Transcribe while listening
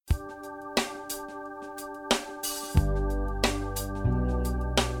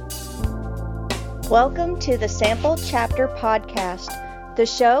Welcome to the Sample Chapter Podcast, the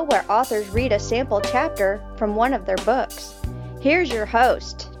show where authors read a sample chapter from one of their books. Here's your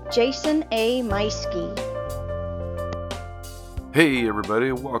host, Jason A. Meiske. Hey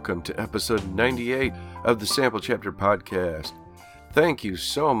everybody, welcome to episode 98 of the Sample Chapter Podcast. Thank you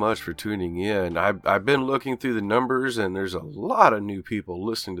so much for tuning in. I've been looking through the numbers and there's a lot of new people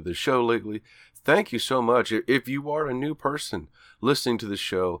listening to the show lately. Thank you so much. If you are a new person listening to the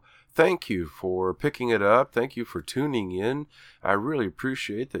show, thank you for picking it up. Thank you for tuning in. I really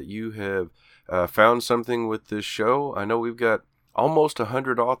appreciate that you have found something with this show. I know we've got almost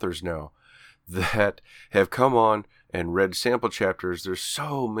 100 authors now that have come on and read sample chapters. There's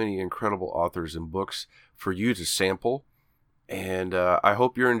so many incredible authors and books for you to sample. And I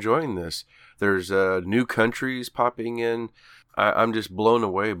hope you're enjoying this. There's new countries popping in. I'm just blown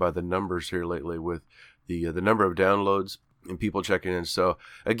away by the numbers here lately with the number of downloads and people checking in. So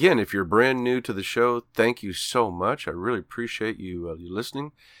again, if you're brand new to the show, thank you so much. I really appreciate you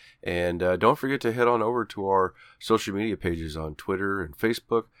listening. And don't forget to head on over to our social media pages on Twitter and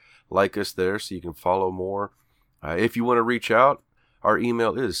Facebook. Like us there so you can follow more. If you want to reach out, our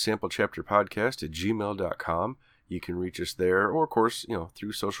email is samplechapterpodcast@gmail.com. You can reach us there, or of course,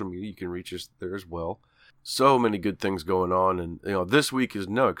 through social media, you can reach us there as well. So many good things going on, and this week is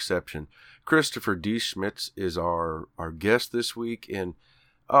no exception. Christopher D. Schmitz is our guest this week, and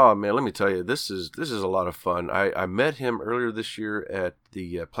oh man, let me tell you, this is a lot of fun. I met him earlier this year at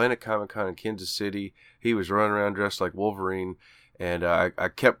the Planet Comic Con in Kansas City. He was running around dressed like Wolverine, and I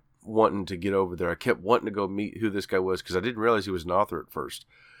kept wanting to get over there. I kept wanting to go meet who this guy was because I didn't realize he was an author at first.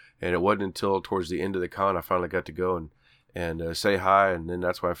 And it wasn't until towards the end of the con I finally got to go and say hi. And then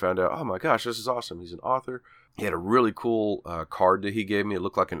that's when I found out, oh my gosh, this is awesome. He's an author. He had a really cool card that he gave me. It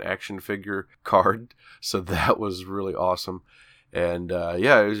looked like an action figure card. So that was really awesome. And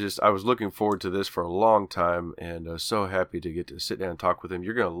it was just, I was looking forward to this for a long time and so happy to get to sit down and talk with him.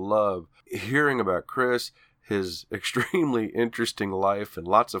 You're going to love hearing about Chris, his extremely interesting life and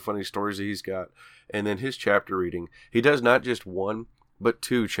lots of funny stories that he's got. And then his chapter reading. He does not just one, but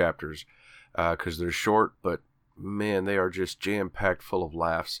 2 chapters, because they're short, but man, they are just jam-packed full of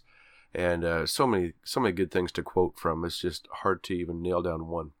laughs, and so many good things to quote from. It's just hard to even nail down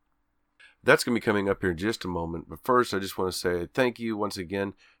one. That's going to be coming up here in just a moment, but first I just want to say thank you once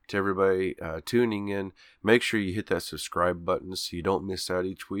again to everybody tuning in. Make sure you hit that subscribe button so you don't miss out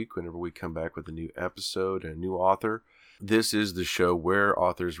each week whenever we come back with a new episode and a new author. This is the show where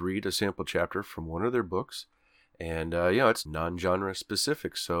authors read a sample chapter from one of their books. And, it's non-genre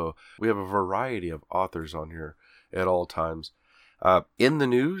specific, so we have a variety of authors on here at all times. In the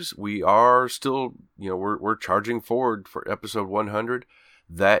news, we are still, we're charging forward for episode 100.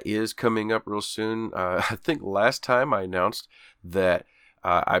 That is coming up real soon. I think last time I announced that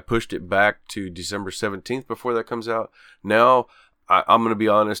I pushed it back to December 17th before that comes out. Now, I'm going to be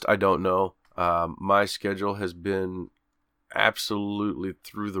honest, I don't know. My schedule has been absolutely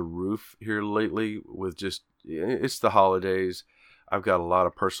through the roof here lately with just, it's the holidays. I've got a lot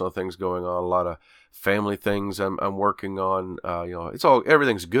of personal things going on, a lot of family things I'm working on.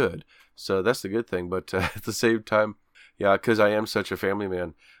 Everything's good. So that's the good thing. But at the same time, because I am such a family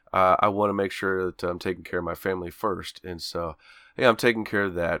man, I want to make sure that I'm taking care of my family first. And so, I'm taking care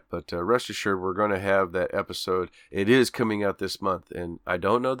of that. But rest assured, we're going to have that episode. It is coming out this month. And I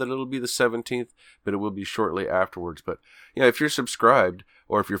don't know that it'll be the 17th, but it will be shortly afterwards. But, if you're subscribed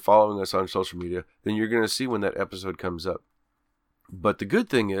or if you're following us on social media, then you're going to see when that episode comes up. But the good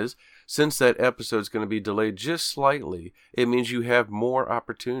thing is, since that episode is going to be delayed just slightly, it means you have more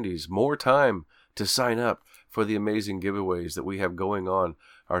opportunities, more time to sign up for the amazing giveaways that we have going on.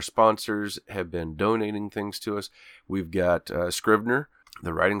 Our sponsors have been donating things to us. We've got Scrivener,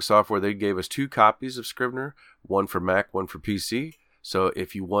 the writing software. They gave us 2 copies of Scrivener, one for Mac, one for PC. So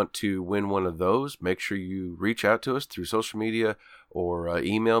if you want to win one of those, make sure you reach out to us through social media or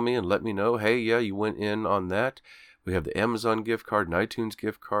email me and let me know, hey, you went in on that. We have the Amazon gift card, an iTunes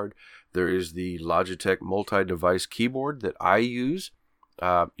gift card. There is the Logitech multi-device keyboard that I use.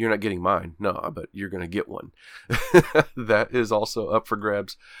 You're not getting mine, no, but you're going to get one. That is also up for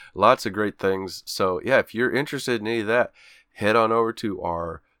grabs. Lots of great things. So, if you're interested in any of that, head on over to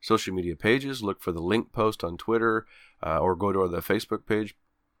our social media pages. Look for the link post on Twitter or go to the Facebook page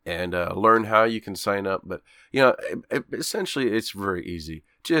and learn how you can sign up. But, essentially, it's very easy.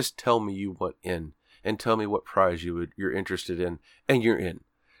 Just tell me you want in. And tell me what prize you're interested in, and you're in.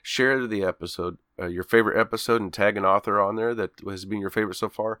 Share the episode, your favorite episode, and tag an author on there that has been your favorite so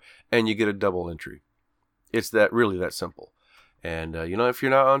far, and you get a double entry. It's really that simple. And, if you're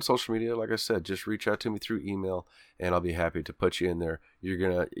not on social media, like I said, just reach out to me through email and I'll be happy to put you in there.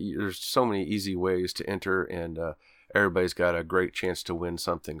 There's so many easy ways to enter, and everybody's got a great chance to win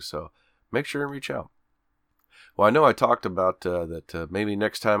something. So make sure and reach out. Well, I know I talked about that maybe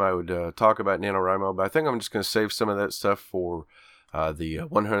next time I would talk about NaNoWriMo, but I think I'm just going to save some of that stuff for the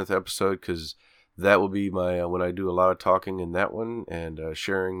 100th episode, because that will be my when I do a lot of talking in that one and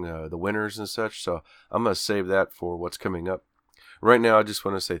sharing the winners and such. So I'm going to save that for what's coming up. Right now, I just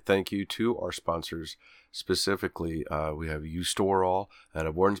want to say thank you to our sponsors. Specifically, we have U-Store-All out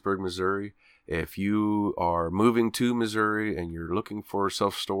of Warrensburg, Missouri. If you are moving to Missouri and you're looking for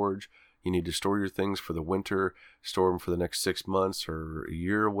self-storage, you need to store your things for the winter, store them for the next 6 months or a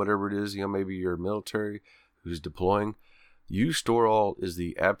year, whatever it is. Maybe you're military who's deploying. U-Store-All is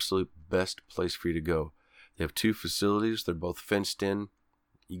the absolute best place for you to go. They have 2 facilities. They're both fenced in.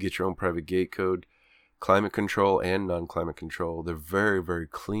 You get your own private gate code. Climate control and non-climate control. They're very, very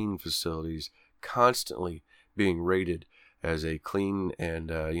clean facilities, constantly being rated as a clean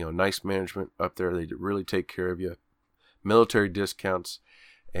and nice management up there. They really take care of you. Military discounts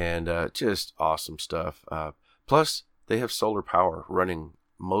and just awesome stuff. Plus, they have solar power running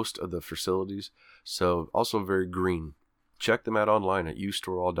most of the facilities, so also very green. Check them out online at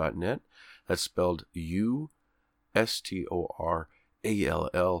ustorall.net. That's spelled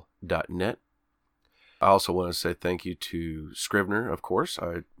USTORALL.net. I also want to say thank you to Scrivener, of course.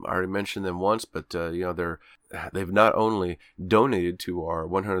 I already mentioned them once, but they've not only donated to our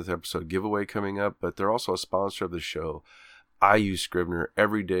 100th episode giveaway coming up, but they're also a sponsor of the show. I use Scrivener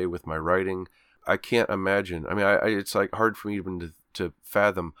every day with my writing. I can't imagine. It's like hard for me even to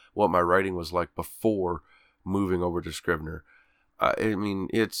fathom what my writing was like before moving over to Scrivener.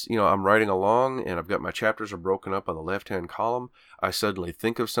 It's, I'm writing along and I've got my chapters are broken up on the left-hand column. I suddenly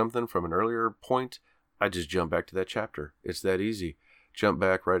think of something from an earlier point. I just jump back to that chapter. It's that easy. Jump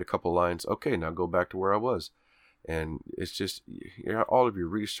back, write a couple lines. Okay, now go back to where I was. And it's just, all of your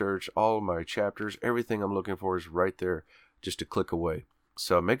research, all of my chapters, everything I'm looking for is right there, just a click away.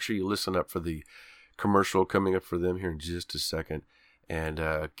 So make sure you listen up for the commercial coming up for them here in just a second. And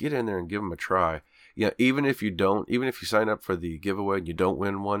get in there and give them a try. Even if you sign up for the giveaway and you don't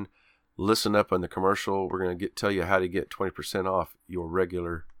win one, listen up on the commercial. We're going to tell you how to get 20% off your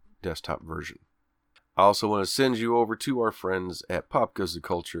regular desktop version. I also want to send you over to our friends at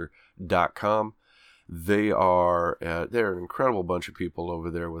popgoestheculture.com. They're an incredible bunch of people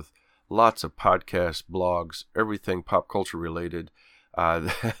over there with lots of podcasts, blogs, everything pop culture related.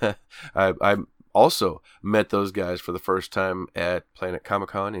 I also met those guys for the first time at Planet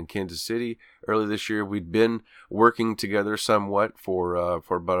Comic-Con in Kansas City early this year. We'd been working together somewhat for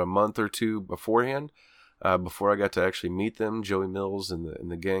about a month or two beforehand, before I got to actually meet them, Joey Mills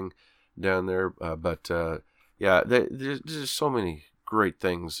and the gang down there. There's just so many great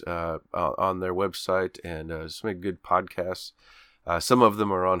things on their website, and so many good podcasts. Some of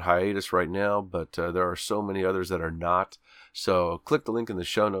them are on hiatus right now, but there are so many others that are not. So click the link in the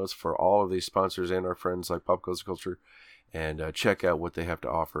show notes for all of these sponsors and our friends like Pop Goes the Culture, and check out what they have to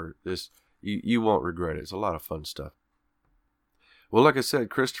offer. You won't regret it. It's a lot of fun stuff. Well, like I said,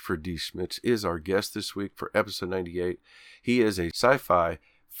 Christopher D. Schmitz is our guest this week for episode 98. He is a sci-fi,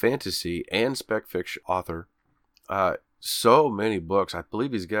 fantasy, and spec fiction author. So many books. I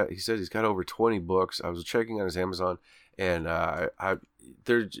believe he said he's got over 20 books. I was checking on his Amazon, and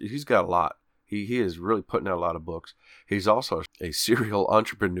he's got a lot. He is really putting out a lot of books. He's also a serial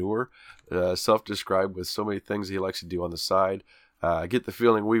entrepreneur, self-described with so many things he likes to do on the side. I get the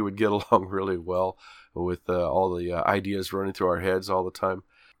feeling we would get along really well with all the ideas running through our heads all the time.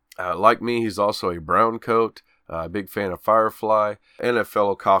 Like me, he's also a brown coat, a big fan of Firefly, and a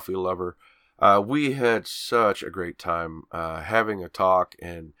fellow coffee lover. We had such a great time having a talk,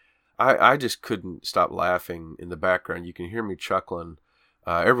 and I just couldn't stop laughing in the background. You can hear me chuckling.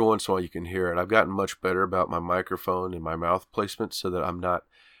 Every once in a while you can hear it. I've gotten much better about my microphone and my mouth placement so that I'm not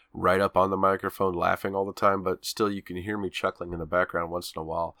right up on the microphone laughing all the time, but still you can hear me chuckling in the background once in a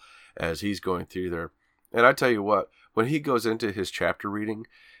while as he's going through there. And I tell you what, when he goes into his chapter reading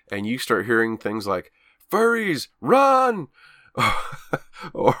and you start hearing things like, "Furries, run!"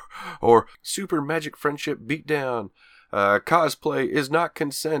 or "Super magic friendship beatdown," "Cosplay is not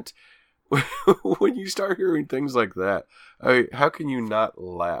consent." When you start hearing things like that, how can you not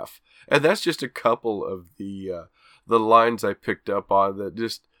laugh? And that's just a couple of the lines I picked up on that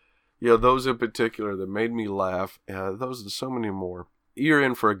just, those in particular that made me laugh. Those are so many more. You're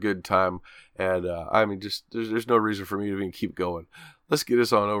in for a good time, and there's no reason for me to even keep going. Let's get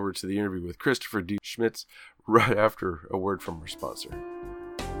us on over to the interview with Christopher D. Schmitz right after a word from our sponsor.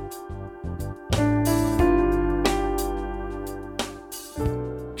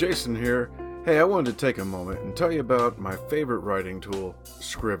 Jason here. Hey, I wanted to take a moment and tell you about my favorite writing tool,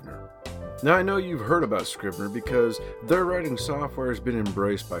 Scrivener. Now, I know you've heard about Scrivener because their writing software has been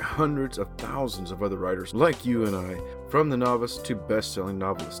embraced by hundreds of thousands of other writers like you and I, from the novice to best-selling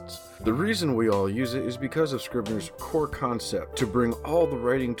novelists. The reason we all use it is because of Scrivener's core concept to bring all the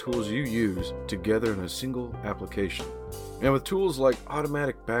writing tools you use together in a single application. And with tools like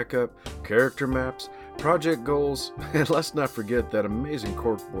automatic backup, character maps, project goals, and let's not forget that amazing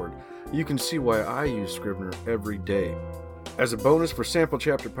corkboard, you can see why I use Scrivener every day. As a bonus for Sample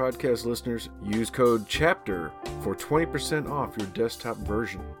Chapter Podcast listeners, use code CHAPTER for 20% off your desktop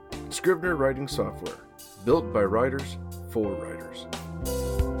version. Scrivener writing software, built by writers for writers.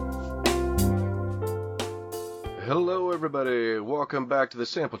 Hello, everybody. Welcome back to the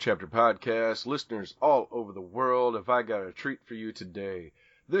Sample Chapter Podcast. Listeners all over the world, have I got a treat for you today.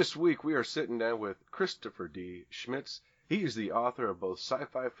 This week, we are sitting down with Christopher D. Schmitz. He is the author of both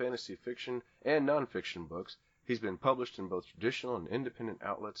sci-fi fantasy fiction and nonfiction books. He's been published in both traditional and independent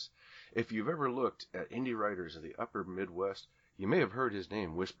outlets. If you've ever looked at indie writers of the upper Midwest, you may have heard his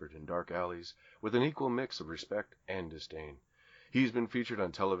name whispered in dark alleys with an equal mix of respect and disdain. He's been featured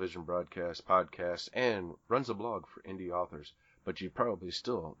on television broadcasts, podcasts, and runs a blog for indie authors, but you probably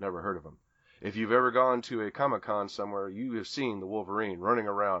still never heard of him. If you've ever gone to a Comic-Con somewhere, you have seen the Wolverine running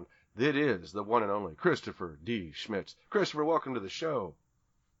around. It is the one and only Christopher D. Schmitz. Christopher, welcome to the show.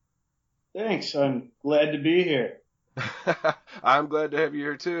 Thanks. I'm glad to be here. I'm glad to have you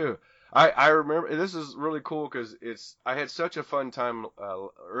here too. I remember this is really cool because I had such a fun time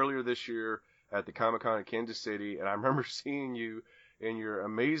earlier this year at the Comic-Con in Kansas City, and I remember seeing you in your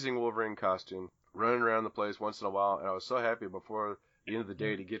amazing Wolverine costume running around the place once in a while, and I was so happy before the end of the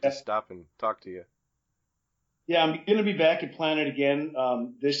day to get to stop and talk to you. Yeah, I'm going to be back at Planet again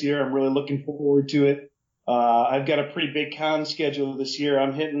this year. I'm really looking forward to it. I've got a pretty big con schedule this year.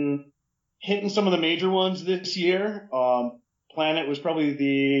 I'm hitting some of the major ones this year. Planet was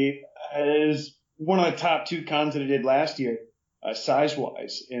probably is one of the top two cons that I did last year,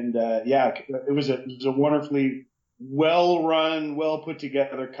 size-wise. And it was a wonderfully well-run,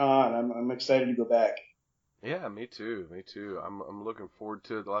 well-put-together con. I'm excited to go back. Yeah, me too. I'm looking forward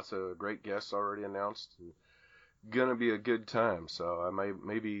to it. Lots of great guests already announced. And gonna be a good time. So I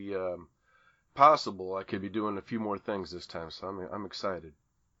maybe possible I could be doing a few more things this time. So I'm excited.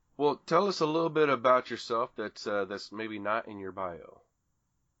 Well, tell us a little bit about yourself that's maybe not in your bio.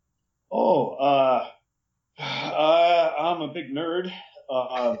 I'm a big nerd.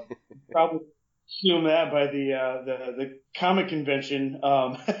 Probably assume that by the comic convention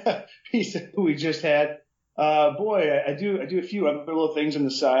piece that we just had. I do a few other little things on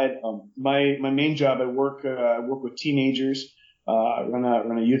the side. My main job, I work with teenagers. I run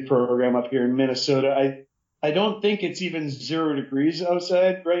a youth program up here in Minnesota. I don't think it's even 0 degrees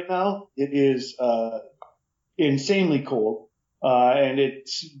outside right now. It is insanely cold, and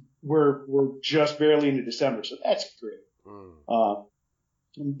we're just barely into December, so that's great. I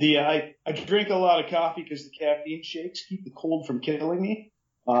drink a lot of coffee because the caffeine shakes keep the cold from killing me.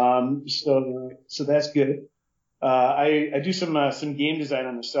 So that's good. I do some game design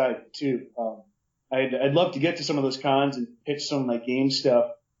on the side too. I'd love to get to some of those cons and pitch some of my game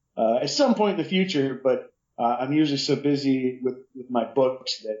stuff at some point in the future, but I'm usually so busy with my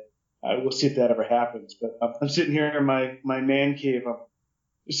books that we'll see if that ever happens. But I'm sitting here in my man cave. I'm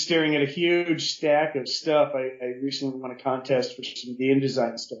staring at a huge stack of stuff. I recently won a contest for some game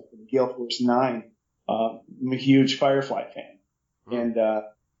design stuff in Gale Force 9. I'm a huge Firefly fan. And I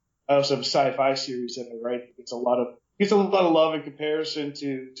also have a sci-fi series that I write. It's a lot of love in comparison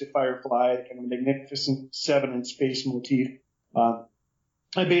to Firefly, kind of a Magnificent Seven in space motif. I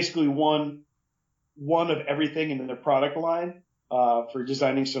basically won one of everything in their product line for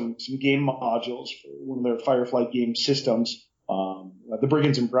designing some game modules for one of their Firefly game systems. The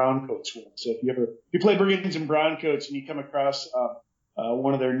Brigands and Browncoats one. So if you play Brigands and Browncoats and you come across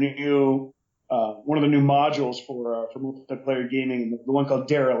one of the new modules for multiplayer gaming, the one called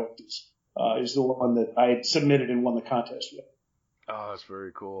Derelict is the one that I had submitted and won the contest with. Oh, that's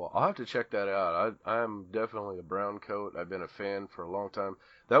very cool. I'll have to check that out. I'm definitely a Browncoat. I've been a fan for a long time.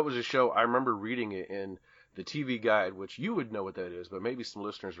 That was a show, I remember reading it in the TV Guide, which you would know what that is, but maybe some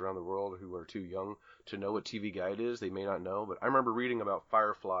listeners around the world who are too young to know what TV Guide is, they may not know. But I remember reading about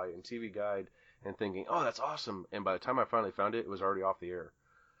Firefly in TV Guide and thinking, oh, that's awesome. And by the time I finally found it, it was already off the air.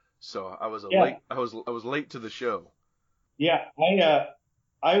 So I was late to the show. Yeah,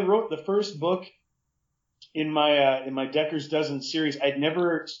 I wrote the first book in my Decker's Dozen series. I'd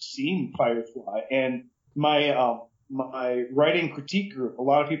never seen Firefly, and my writing critique group, a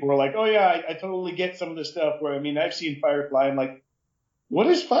lot of people were like, "Oh yeah, I totally get some of this stuff." Where I've seen Firefly. I'm like, what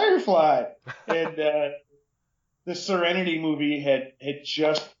is Firefly? And the Serenity movie had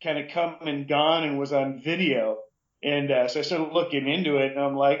just kind of come and gone and was on video. And so I started looking into it, and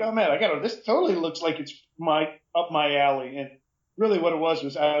I'm like, oh man, this totally looks like it's up my alley. And really what it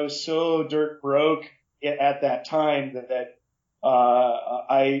was I was so dirt broke at that time that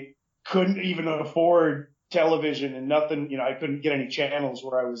I couldn't even afford television and nothing, I couldn't get any channels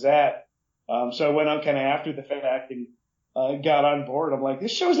where I was at. So I went out kind of after the fact and got on board. I'm like,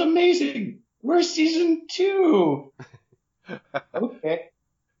 this show's amazing. Where's season 2? Okay.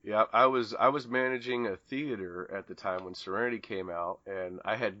 Yeah, I was managing a theater at the time when Serenity came out, and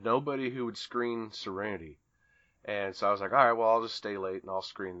I had nobody who would screen Serenity. And so I was like, all right, well, I'll just stay late and I'll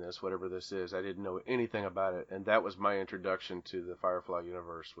screen this, whatever this is. I didn't know anything about it, and that was my introduction to the Firefly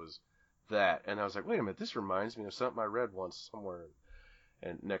universe, was that. And I was like, wait a minute, this reminds me of something I read once somewhere.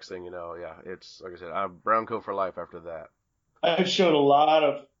 And next thing you know, yeah, it's like I said, I'm brown coat for life after that. I've showed a lot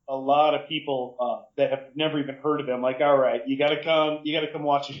of people that have never even heard of him. Like, all right, you got to come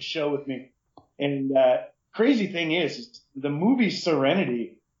watch a show with me. And crazy thing is the movie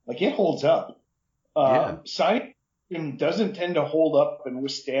Serenity, like, it holds up. Science fiction doesn't tend to hold up and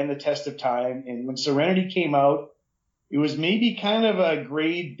withstand the test of time. And when Serenity came out, it was maybe kind of a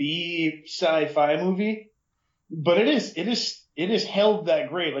grade B sci-fi movie, but it is held that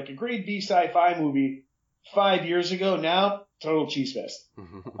grade. Like a grade B sci-fi movie 5 years ago, now total cheese fest.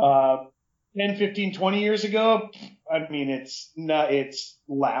 10, 15, 20 years ago, I mean, it's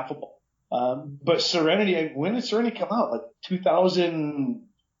laughable. But Serenity, when did Serenity come out? Like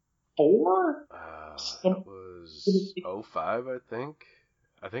 2004? It was 05, I think.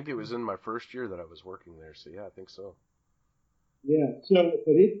 I think it was in my first year that I was working there. So yeah, I think so. Yeah. So,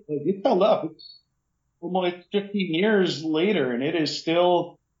 but it held up. It's almost 15 years later, and it is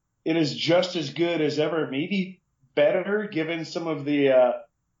just as good as ever. Maybe better, given some of the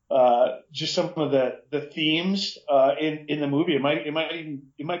just some of the themes in the movie.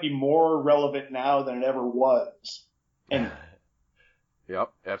 It might be more relevant now than it ever was. And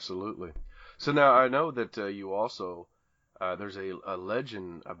yep, absolutely. So now I know that you also there's a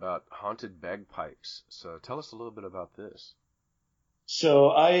legend about haunted bagpipes. So tell us a little bit about this.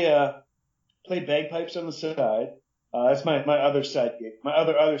 So I play bagpipes on the side. That's my other side gig. My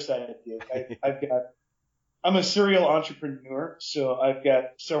other side gig. I'm a serial entrepreneur, so I've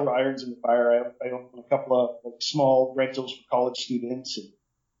got several irons in the fire. I own a couple of small rentals for college students,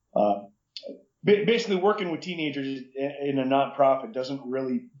 and basically working with teenagers in a nonprofit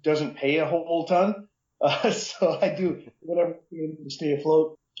doesn't pay a whole ton. So I do whatever to stay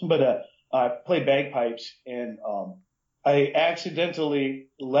afloat. But I play bagpipes, and I accidentally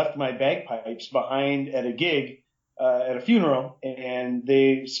left my bagpipes behind at a gig at a funeral, and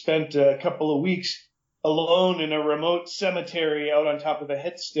they spent a couple of weeks alone in a remote cemetery out on top of a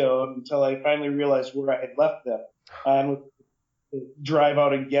headstone until I finally realized where I had left them and would drive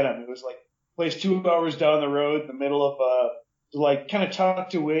out and get them. It was like a place 2 hours down the road in the middle of like kind of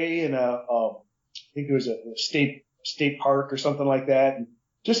tucked away in I think it was a state park or something like that, and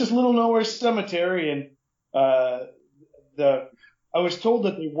just this little nowhere cemetery. And I was told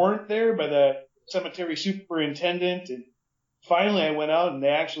that they weren't there by the cemetery superintendent, and finally I went out and they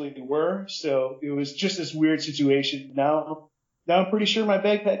actually were. So it was just this weird situation. Now I'm pretty sure my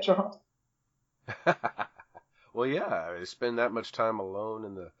bagpipes are haunted. Well, yeah, I spend that much time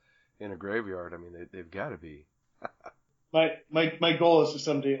alone in a graveyard. I mean, they've got to be. My goal is to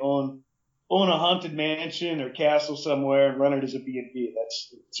someday own a haunted mansion or castle somewhere and run it as a B&B.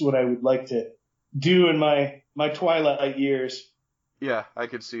 That's what I would like to do in my twilight years. Yeah, I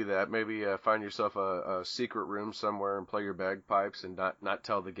could see that. Maybe find yourself a secret room somewhere and play your bagpipes and not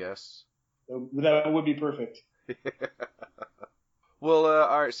tell the guests. That would be perfect. Well,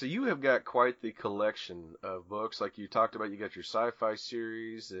 all right, so you have got quite the collection of books. Like you talked about, you got your sci-fi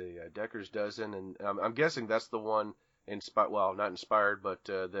series, the Decker's Dozen, and I'm guessing that's the one not inspired, but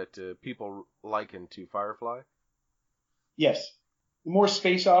that people liken to Firefly? Yes. More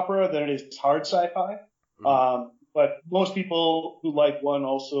space opera than it is hard sci-fi. Mm-hmm. But most people who like one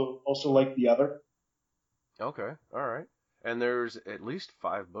also like the other. Okay, all right. And there's at least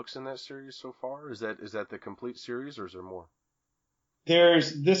 5 books in that series so far? Is that the complete series, or is there more?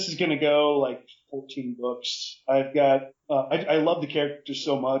 This is going to go like 14 books. I've got, I love the characters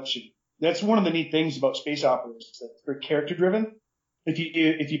so much. And that's one of the neat things about space operas, that they're character driven.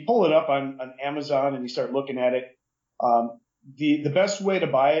 If you pull it up on Amazon and you start looking at it, the best way to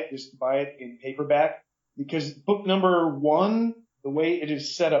buy it is to buy it in paperback, because book number 1, the way it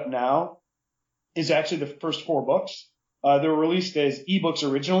is set up now, is actually the first 4 books. They were released as ebooks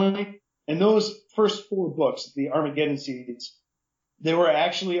originally, and those first 4 books, the Armageddon series, They were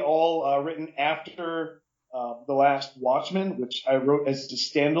actually all written after The Last Watchmen, which I wrote as a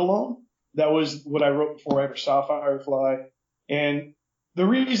standalone. That was what I wrote before I ever saw Firefly. And the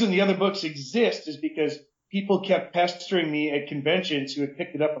reason the other books exist is because people kept pestering me at conventions who had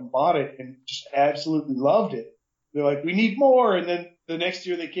picked it up and bought it and just absolutely loved it. They're like, we need more. And then the next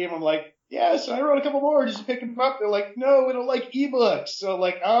year they came, I'm like, yes, I wrote a couple more just to pick them up. They're like, no, we don't like ebooks. So I'm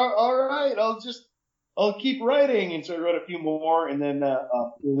like, all right, I'll keep writing. And so I wrote a few more and then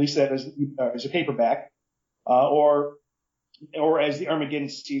released that as a paperback, or as the Armageddon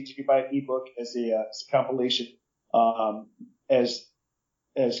Seeds, you could buy an ebook as a compilation, as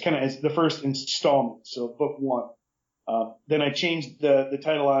the first installment. So book 1. Then I changed the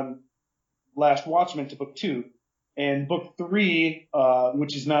title on Last Watchmen to book 2, and book 3,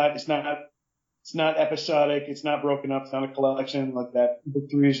 which is it's not episodic, it's not broken up, it's not a collection like that. Book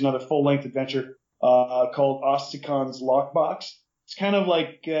 3 is another full-length adventure called Ossicon's Lockbox. It's kind of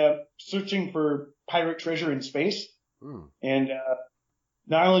like searching for pirate treasure in space. And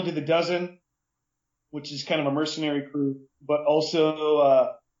not only did the Dozen, which is kind of a mercenary crew, but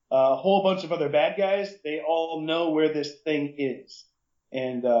also a whole bunch of other bad guys, they all know where this thing is.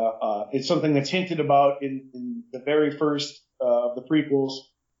 And it's something that's hinted about in the very first of the prequels.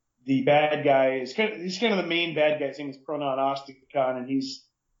 The bad guy he's kind of the main bad guy. His name is Pronon Osticon, and he's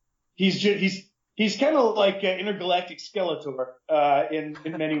kind of like intergalactic Skeletor in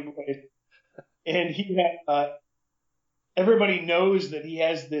many ways. And everybody knows that he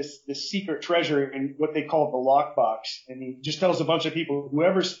has this secret treasure in what they call the lockbox, and he just tells a bunch of people,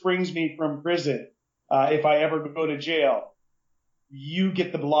 whoever springs me from prison, if I ever go to jail, you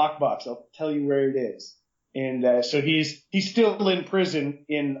get the lockbox. I'll tell you where it is. And so he's still in prison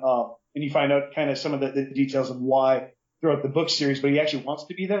and you find out kind of some of the details of why throughout the book series, but he actually wants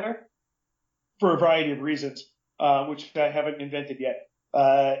to be there for a variety of reasons, which I haven't invented yet.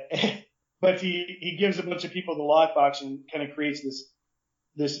 But he gives a bunch of people the lockbox and kind of creates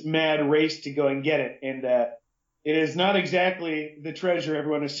this mad race to go and get it. And it is not exactly the treasure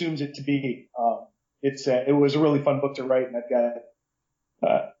everyone assumes it to be. It was a really fun book to write, and I've got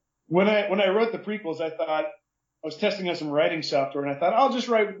when I wrote the prequels, I thought I was testing out some writing software, and I thought I'll just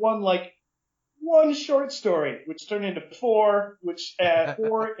write one short story, which turned into 4,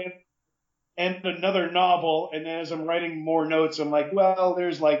 and another novel. And then as I'm writing more notes, I'm like, well,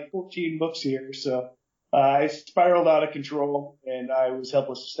 there's like 14 books here. So I spiraled out of control, and I was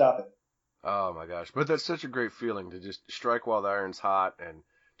helpless to stop it. Oh, my gosh. But that's such a great feeling to just strike while the iron's hot and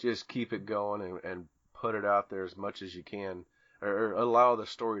just keep it going and put it out there as much as you can, or allow the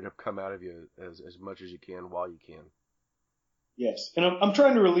story to come out of you as much as you can while you can. Yes. And I'm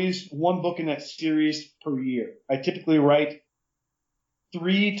trying to release one book in that series per year. I typically write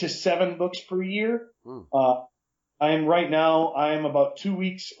 3 to 7 books per year. I'm about 2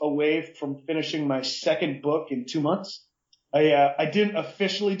 weeks away from finishing my second book in 2 months. I didn't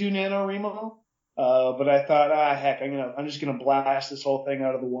officially do NaNoWriMo, but I thought, heck, I'm just gonna blast this whole thing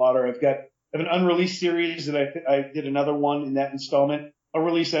out of the water. I have an unreleased series that I did another one in that installment. I'll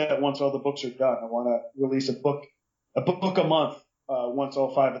release that once all the books are done. I want to release a book a month once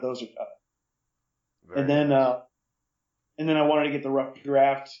all 5 of those are done. And then I wanted to get the rough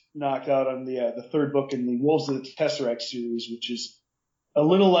draft knocked out on the third book in the Wolves of the Tesseract series, which is a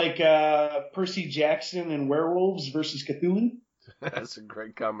little like Percy Jackson and werewolves versus Cthulhu. That's a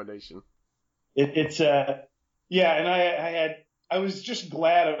great combination. And I was just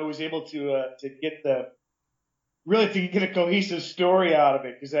glad I was able to get a cohesive story out of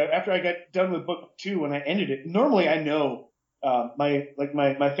it, because after I got done with book 2, when I ended it, normally I know my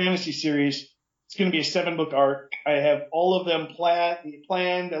fantasy series, it's going to be a 7-book arc. I have all of them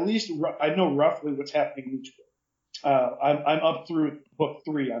planned. At least I know roughly what's happening in each book. I'm up through book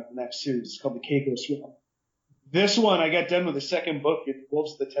 3 on that series. It's called the Caicos Realm. This one, I got done with the second book, in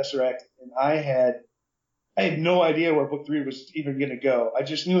Wolves of the Tesseract, and I had no idea where book 3 was even going to go. I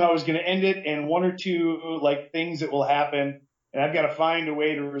just knew I was going to end it, and 1 or 2 things that will happen, and I've got to find a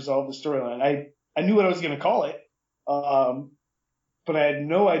way to resolve the storyline. I knew what I was going to call it, but I had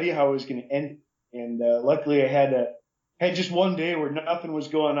no idea how I was going to end it. And luckily I had just one day where nothing was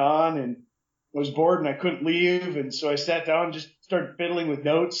going on, and I was bored and I couldn't leave, and so I sat down and just started fiddling with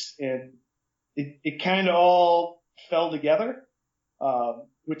notes, and it kind of all fell together,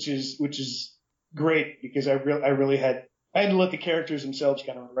 which is great, because I really had to let the characters themselves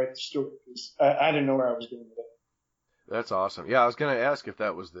kind of write the story, because I didn't know where I was going with it. That's awesome. Yeah, I was going to ask if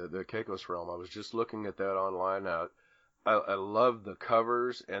that was the Caicos Realm. I was just looking at that online. I love the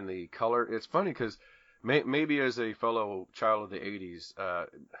covers and the color. It's funny because maybe as a fellow child of the 80s, I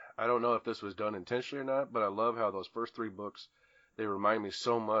don't know if this was done intentionally or not, but I love how those first 3 books they remind me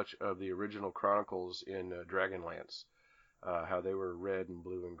so much of the original Chronicles in Dragonlance. How they were red and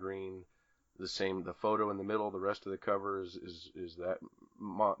blue and green. The photo in the middle, the rest of the cover is that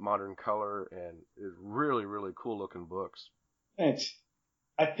modern color, and it's really, really cool looking books. Thanks.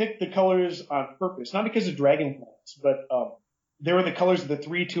 I picked the colors on purpose, not because of Dragonlance, but they were the colors of the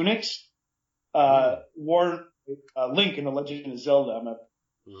three tunics. Wore Link in The Legend of Zelda.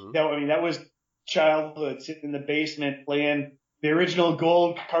 That was childhood, sitting in the basement playing the original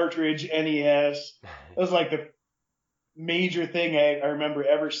gold cartridge NES. It was like the major thing I remember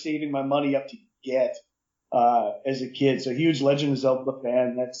ever saving my money up to get as a kid. So huge Legend of Zelda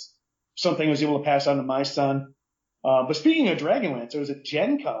fan. That's something I was able to pass on to my son. But speaking of Dragonlance, I was at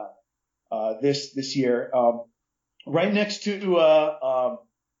Gen Con this year, right next to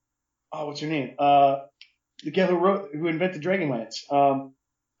what's her name? The gal who invented Dragonlance.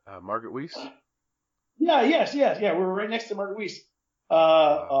 Margaret Weiss? Yeah. We were right next to Margaret Weiss.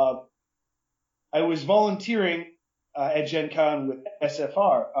 I was volunteering at Gen Con with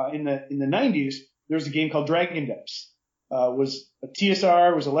SFR. In the 90s, there was a game called Dragon Dice. Was a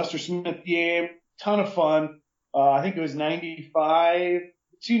TSR, was a Lester Smith game, ton of fun. I think it was 95,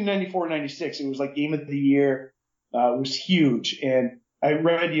 between 94 and 96. It was like Game of the Year. It was huge. And I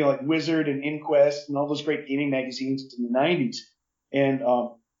read, like Wizard and Inquest and all those great gaming magazines in the 90s. And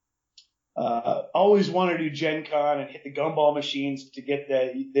always wanted to do Gen Con and hit the gumball machines to get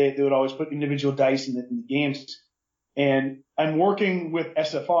they would always put individual dice in the games. And I'm working with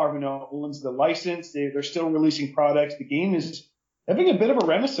SFR, who now owns the license. They're still releasing products. The game is having a bit of a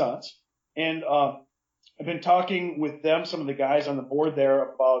renaissance. And I've been talking with them, some of the guys on the board there,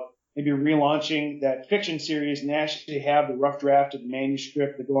 about maybe relaunching that fiction series, and they actually have the rough draft of the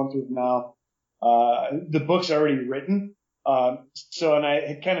manuscript. They're going through it now. The book's already written. And I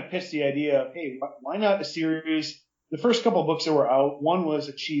had kind of pitched the idea of, hey, why not a series? The first couple of books that were out, one was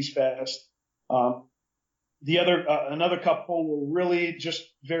a cheese fest. Another couple were really just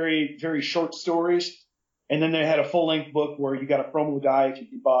very, very short stories. And then they had a full-length book where you got a promo die if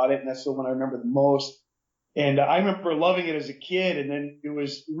you bought it, and that's the one I remember the most. And I remember loving it as a kid, and then it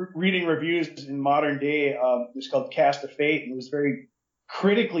was reading reviews in modern day. It was called Cast of Fate, and it was very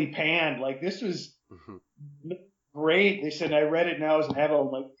critically panned. Like, this was great. They said, I read it now as an adult.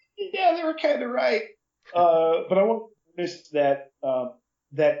 I'm like, yeah, they were kind of right. But I want to miss that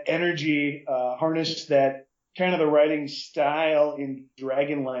energy, harness that kind of the writing style in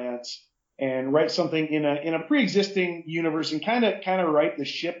Dragonlance, and write something in a pre-existing universe, and kind of right the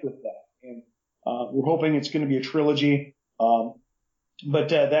ship with that. And we're hoping it's going to be a trilogy. But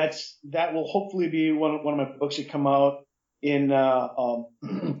that will hopefully be one of my books that come out in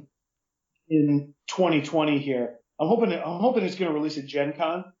 2020 here. I'm hoping it's going to release at Gen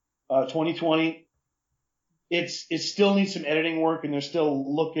Con 2020. It still needs some editing work, and they're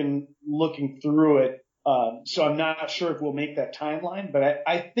still looking through it. So I'm not sure if we'll make that timeline, but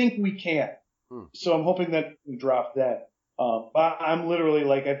I think we can. So I'm hoping that we drop that. I'm literally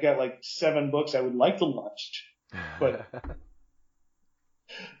I've got 7 books I would like to launch, but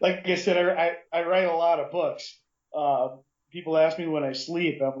like I said, I write a lot of books. People ask me when I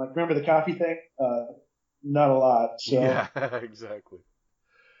sleep. I'm like, remember the coffee thing? Not a lot. So. Yeah, exactly.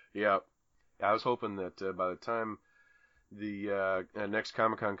 Yeah. I was hoping that by the time the next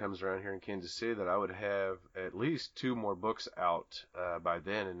Comic-Con comes around here in Kansas City, that I would have at least 2 more books out by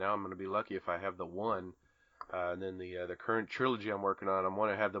then. And now I'm going to be lucky if I have the one. And then the current trilogy I'm working on, I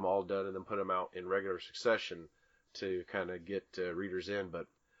want to have them all done and then put them out in regular succession to kind of get readers in. But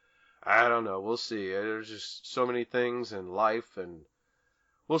I don't know. We'll see. There's just so many things in life, and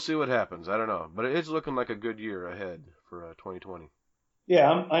we'll see what happens. I don't know. But it's looking like a good year ahead for 2020. Yeah,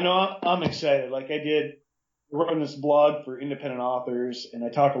 I know. I'm excited. Like I wrote this blog for independent authors, and I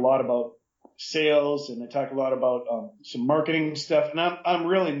talk a lot about sales, and I talk a lot about some marketing stuff. And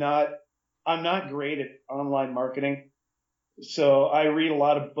I'm not great at online marketing. So I read a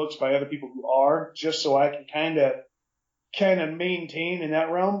lot of books by other people who are, just so I can kind of maintain in that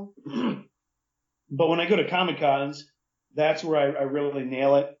realm. But when I go to Comic-Cons, that's where I really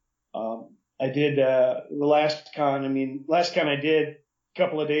nail it. I did the last con I did a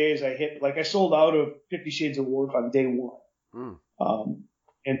couple of days, I sold out of 50 Shades of Worf on day 1.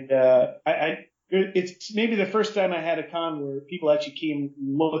 It's maybe the first time I had a con where people actually came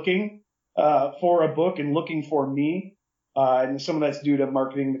looking for a book and looking for me. And some of that's due to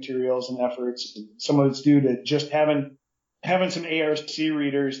marketing materials and efforts. And some of it's due to just having some ARC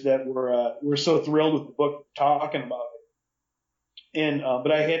readers that were so thrilled with the book talking about it. And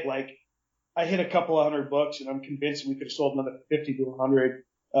but I hit a couple of 100 books, and I'm convinced we could have sold another 50 to 100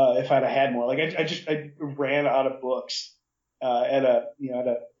 if I'd have had more. I ran out of books, at a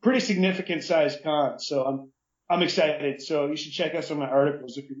pretty significant sized con. So I'm excited. So you should check out some of my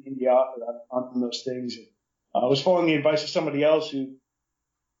articles if you're an indie author on those things. And, I was following the advice of somebody else who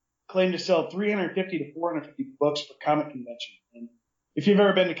claimed to sell 350 to 450 books for comic convention. And if you've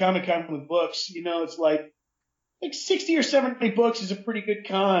ever been to Comic Con with books, it's like 60 or 70 books is a pretty good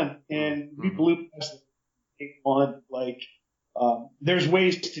con, and we blew past one. There's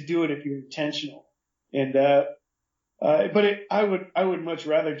ways to do it if you're intentional. And I would much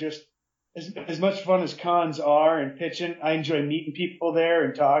rather just as much fun as cons are and pitching. I enjoy meeting people there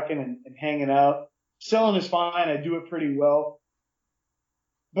and talking and hanging out. Selling is fine. I do it pretty well.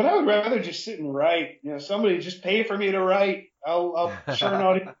 But I would rather just sit and write. Somebody just pay for me to write. I'll churn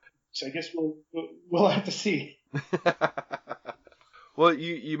out. So I guess we'll have to see. Well,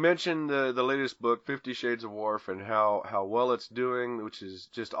 you mentioned the latest book, 50 Shades of Worf, and how well it's doing, which is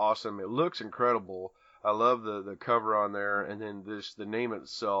just awesome. It looks incredible. I love the cover on there, and then the name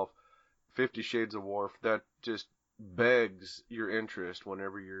itself, 50 Shades of Worf. That just begs your interest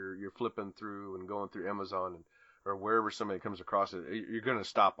whenever you're flipping through and going through Amazon or wherever somebody comes across it. You're going to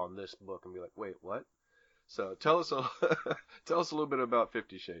stop on this book and be like, wait, what? So tell us a little bit about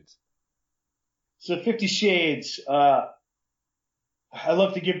 50 Shades. So 50 Shades, I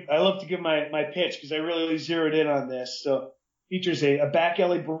love to give my pitch because I really zeroed in on this. So features a back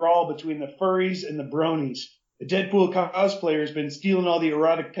alley brawl between the furries and the bronies. A Deadpool cosplayer has been stealing all the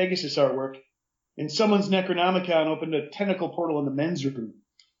erotic Pegasus artwork, and someone's Necronomicon opened a tentacle portal in the men's room.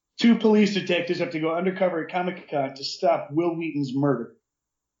 2 police detectives have to go undercover at Comic-Con to stop Will Wheaton's murder.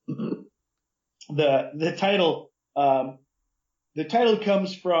 The title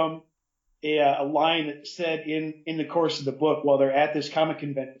comes from a line that's said in the course of the book while they're at this comic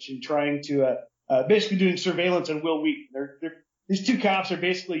convention trying to basically doing surveillance on Will Wheaton. These 2 cops are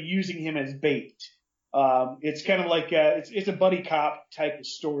basically using him as bait. It's kind of like it's a buddy cop type of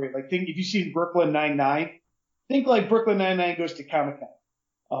story. Like if you've seen Brooklyn Nine-Nine, think like Brooklyn Nine-Nine goes to Comic-Con.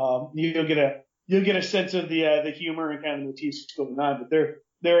 You'll get a sense of the humor and kind of the motifs going on. But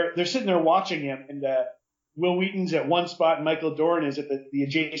they're sitting there watching him, and Will Wheaton's at one spot, and Michael Dorn is at the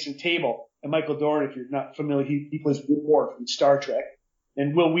adjacent table. And Michael Dorn, if you're not familiar, he plays Worf in Star Trek,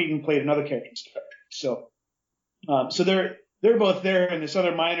 and Will Wheaton played another character in Star Trek. So they're both there, and this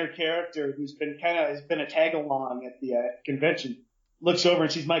other minor character who's has been a tag along at the convention looks over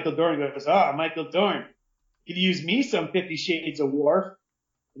and sees Michael Dorn and goes, Michael Dorn, could you use me some 50 Shades of Worf?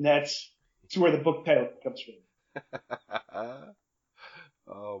 And that's where the book title comes from.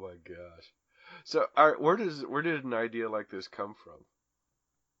 Oh my gosh. So where did an idea like this come from?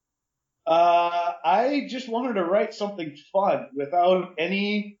 I just wanted to write something fun without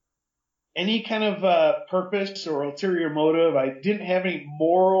any kind of purpose or ulterior motive. I didn't have any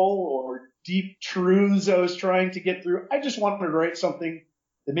moral or deep truths I was trying to get through. I just wanted to write something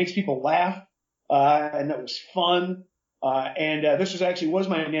that makes people laugh, and that was fun. And this was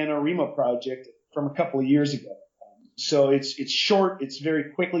my NaNoWriMo project from a couple of years ago. So it's short. It's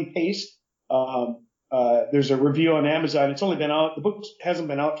very quickly paced. There's a review on Amazon. It's only been out. The book hasn't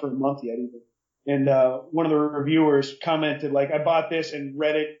been out for a month yet either. And one of the reviewers commented, I bought this and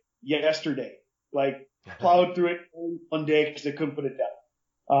read it yesterday. Plowed through it one day because I couldn't put it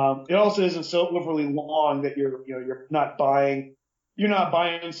down. It also isn't so overly long that you're not buying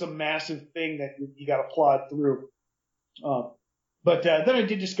some massive thing that you got to plod through. But then I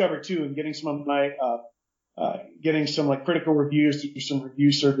did discover too, and getting some of my getting some critical reviews through some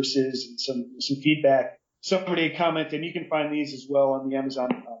review services and some feedback. Somebody had commented, and you can find these as well on the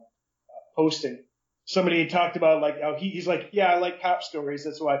Amazon posting. Somebody had talked about how he's like, yeah, I like cop stories.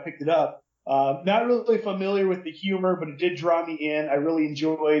 That's why I picked it up. Not really familiar with the humor, but it did draw me in. I really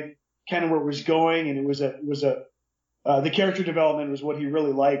enjoyed kind of where it was going, and it was the character development was what he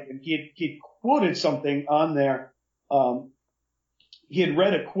really liked. And he had quoted something on there. He had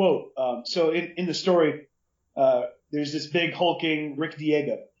read a quote. So in the story, there's this big hulking Rick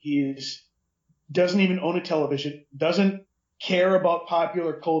Diego. He doesn't even own a television, doesn't care about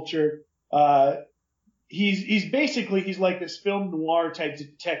popular culture. He's like this film noir type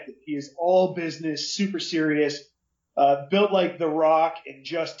detective. He is all business, super serious, built like The Rock and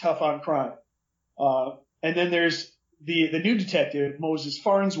just tough on crime. And then there's the new detective, Moses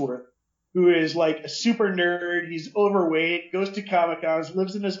Farnsworth, who is like a super nerd. He's overweight, goes to Comic-Cons,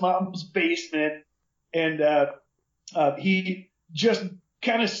 lives in his mom's basement, and he just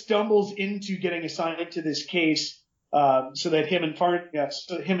kind of stumbles into getting assigned to this case, so that him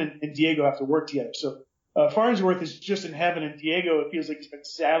and Diego have to work together. So Farnsworth is just in heaven, and Diego, it feels like he's been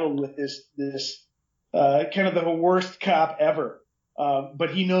saddled with this kind of the worst cop ever.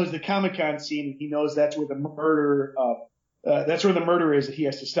 But he knows the Comic-Con scene, and he knows that's where the murder that's where the murder is that he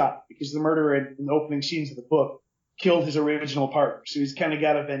has to stop, because the murderer in the opening scenes of the book killed his original partner. So he's kind of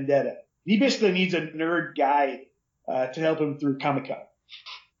got a vendetta. He basically needs a nerd guide to help him through Comic-Con.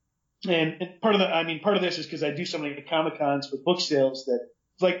 And part of this is because I do so many Comic-Cons for book sales that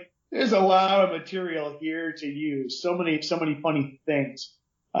it's like, there's a lot of material here to use. So many funny things.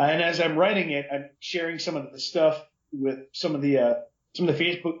 And as I'm writing it, I'm sharing some of the stuff with some of the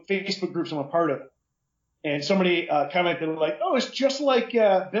Facebook groups I'm a part of. And somebody commented like, "Oh, it's just like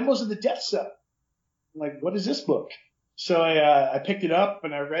Bimbos of the Death Sun." I'm like, "What is this book?" So I picked it up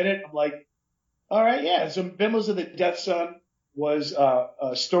and I read it. I'm like, "All right, yeah." So Bimbos of the Death Sun was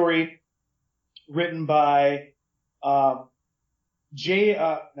a story written by Sharon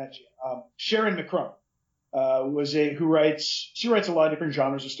McCrum. She writes a lot of different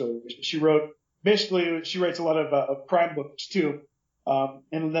genres of stories. She writes a lot of crime books too, and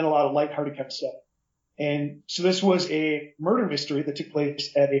then a lot of lighthearted kind of stuff. And so this was a murder mystery that took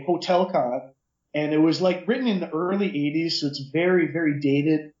place at a hotel con, and it was like written in the early 80s, so it's very, very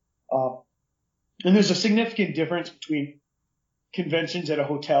dated. And there's a significant difference between conventions at a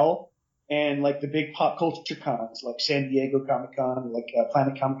hotel and like the big pop culture cons, like San Diego Comic-Con, like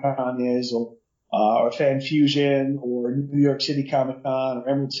Planet Comic-Con is, or Fan Fusion, or New York City Comic-Con, or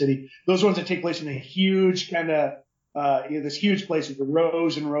Emerald City. Those ones that take place in a huge kind of this huge place with the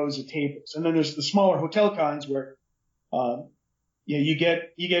rows and rows of tables. And then there's the smaller hotel cons where, you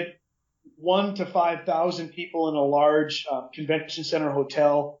get 1,000 to 5,000 people in a large, convention center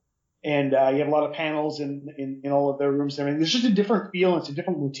hotel. And, you have a lot of panels in all of their rooms and everything. There's just a different feel. It's a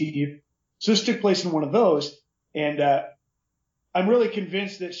different motif. So this took place in one of those. And, I'm really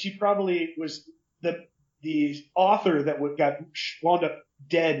convinced that she probably was the author that wound up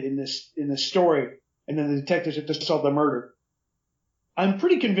dead in this story. And then the detectives have to solve the murder. I'm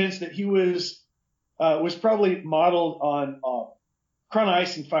pretty convinced that he was probably modeled on Crown of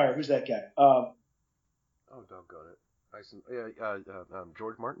Ice and Fire. Who's that guy? Oh, doggone it.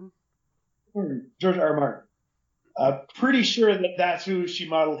 George Martin? George R. Martin. Pretty sure that's who she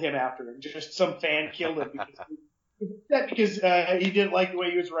modeled him after. And just some fan killed him because he didn't like the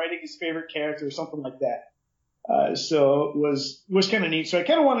way he was writing his favorite character or something like that. So it was kind of neat. So I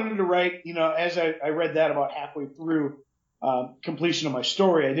kind of wanted to write, as I read that about halfway through, completion of my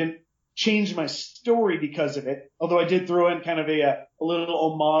story, I didn't change my story because of it. Although I did throw in kind of a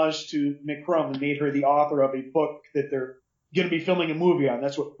little homage to McCrum and made her the author of a book that they're going to be filming a movie on.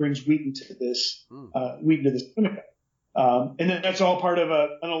 That's what brings Wheaton to this, and then that's all part of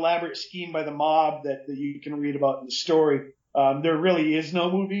an elaborate scheme by the mob that you can read about in the story. There really is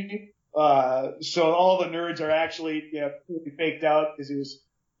no movie. So all the nerds are actually completely faked out because it was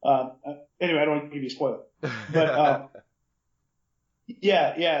anyway, I don't want to give you a spoiler. But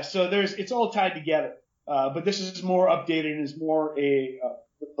yeah. So it's all tied together. But this is more updated and is more the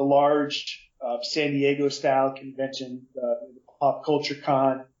large San Diego style convention, pop culture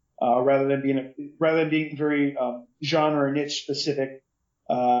con, rather than being very genre or niche specific.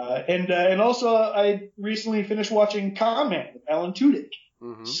 And also I recently finished watching Con Man with Alan Tudyk.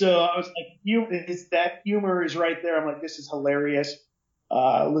 Mm-hmm. So I was like, that humor is right there. I'm like, this is hilarious.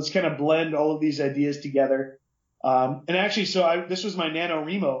 Let's kind of blend all of these ideas together. And actually, this was my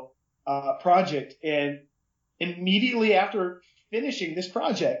NaNoWriMo project. And immediately after finishing this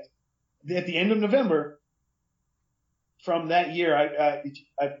project, at the end of November from that year, a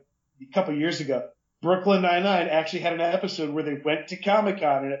couple of years ago, Brooklyn Nine-Nine actually had an episode where they went to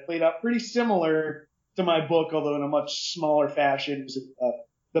Comic-Con, and it played out pretty similar to my book, although in a much smaller fashion.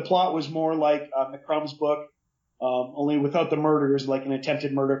 The plot was more like McCrum's book, only without the murders, like an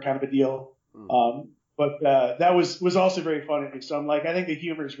attempted murder kind of a deal. But that was also very funny. So I'm like, I think the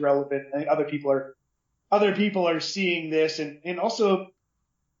humor is relevant. I think other people are seeing this, and also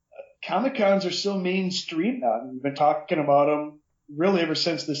Comic-Cons are so mainstream now. I mean, we've been talking about them really ever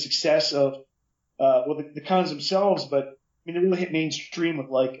since the success of the cons themselves, but I mean, they really hit mainstream with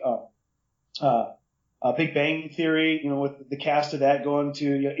like Big Bang Theory, with the cast of that going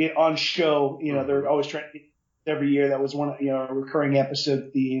to on show. They're always trying to every year. That was one a recurring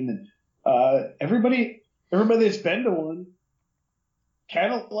episode theme, and everybody that's been to one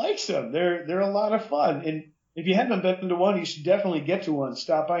kind of likes them. They're a lot of fun, and if you haven't been to one, you should definitely get to one.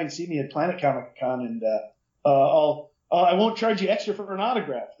 Stop by and see me at Planet Comic-Con, and I won't charge you extra for an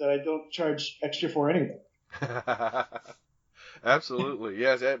autograph that I don't charge extra for anyway. Absolutely,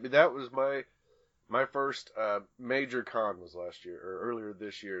 yes. That was my first major con was last year or earlier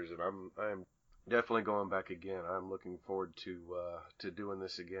this year's, and I'm definitely going back again. I'm looking forward to doing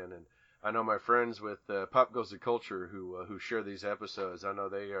this again, and I know my friends with Pop Goes the Culture who share these episodes. I know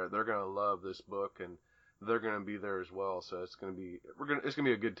they're going to love this book, and they're going to be there as well. So it's going to be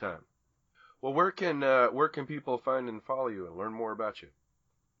a good time. Well, where can people find and follow you and learn more about you?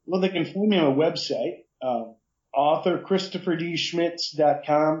 Well, they can find me on a website, author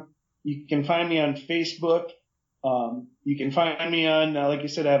ChristopherDSchmitz.com. You can find me on Facebook. You can find me on, like I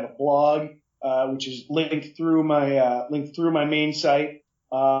said, I have a blog, which is linked through my main site.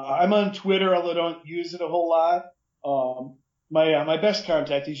 I'm on Twitter, although I don't use it a whole lot. My best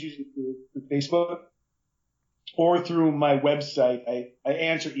contact is usually through Facebook or through my website. I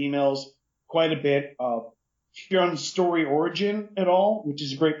answer emails quite a bit. If you're on Story Origin at all, which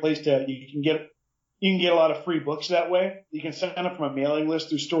is a great place you can get a lot of free books that way. You can sign up for my mailing list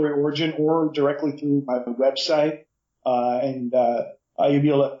through Story Origin or directly through my website, and you'll be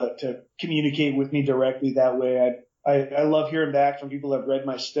able to communicate with me directly that way. I love hearing back from people that have read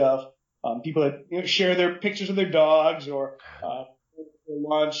my stuff, people that share their pictures of their dogs or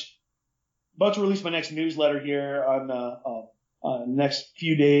launch. About to release my next newsletter here on the next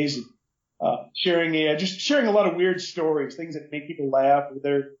few days. Sharing a lot of weird stories, things that make people laugh.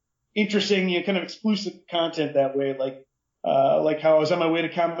 They're interesting, kind of exclusive content that way, like how I was on my way to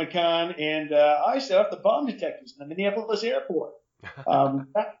Comic-Con and I set up the bomb detectors in the Minneapolis airport.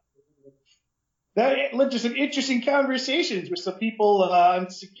 That led to some interesting conversations with some people on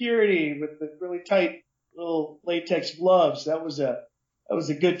security with the really tight little latex gloves. That was a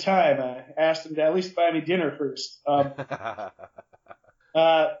good time. I asked them to at least buy me dinner first.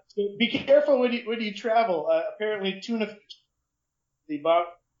 So be careful when you travel. Apparently tuna fish, the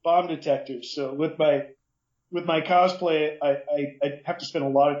bomb detectors. So with my cosplay, I have to spend a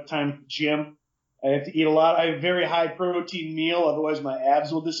lot of time at the gym. I have to eat a lot. I have a very high protein meal, otherwise my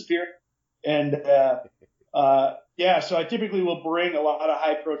abs will disappear. And so I typically will bring a lot of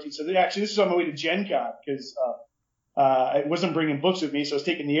high protein. So actually, this is on my way to Gen Con because I wasn't bringing books with me, so I was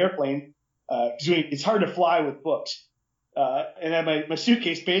taking the airplane. It's hard to fly with books. And then my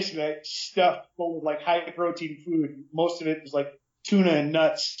suitcase basically I stuffed full of like high protein food. Most of it was like tuna and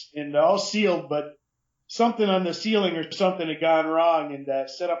nuts and all sealed, but something on the ceiling or something had gone wrong and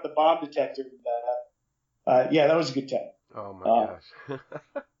set up the bomb detector. That was a good time. Oh my gosh.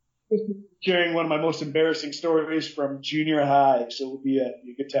 Sharing one of my most embarrassing stories from junior high, so it will be a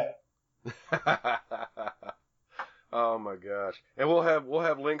good time. Oh my gosh. And we'll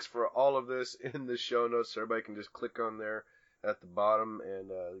have links for all of this in the show notes so everybody can just click on there at the bottom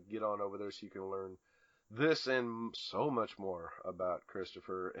and get on over there so you can learn this and so much more about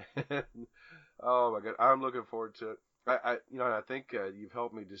Christopher. Oh my god, I'm looking forward to it. I think you've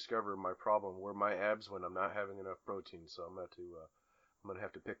helped me discover my problem where my abs when I'm not having enough protein, so I'm gonna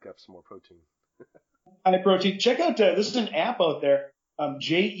have to pick up some more protein. High protein. Check out this is an app out there.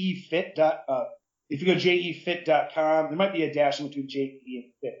 JEFit. If you go to jefit.com, there might be a dash in between JE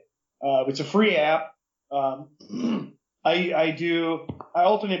and Fit. It's a free app. I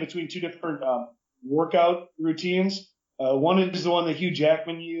alternate between two different workout routines. One is the one that Hugh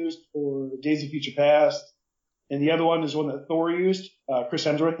Jackman used for Days of Future Past, and the other one is one that Thor used, Chris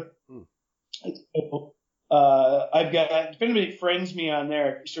Hemsworth. I've got, if anybody friends me on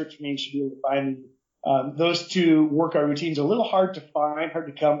there, if you search me, you should be able to find me. Those two workout routines are a little hard to find, hard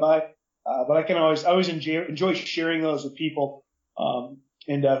to come by. But I always enjoy sharing those with people, who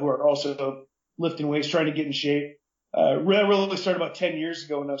are also lifting weights, trying to get in shape. Really started about 10 years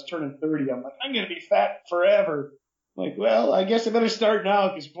ago when I was turning 30. I'm like, I'm going to be fat forever. I'm like, well, I guess I better start now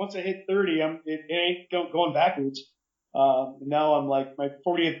because once I hit 30, it ain't going backwards. Now I'm like, my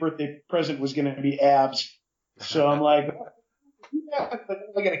 40th birthday present was going to be abs. So I'm like, yeah, but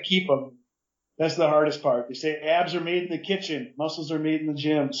I got to keep them. That's the hardest part. They say abs are made in the kitchen, muscles are made in the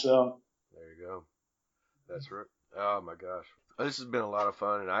gym. So. There you go. That's right. Oh my gosh. This has been a lot of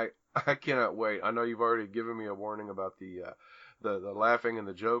fun and I cannot wait. I know you've already given me a warning about the laughing and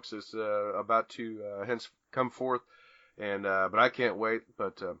the jokes is about to hence come forth and but I can't wait,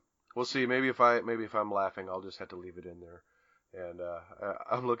 but we'll see. Maybe if I'm laughing, I'll just have to leave it in there. And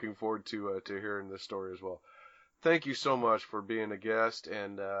I'm looking forward to hearing this story as well. Thank you so much for being a guest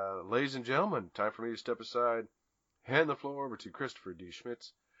and ladies and gentlemen, time for me to step aside, hand the floor over to Christopher D.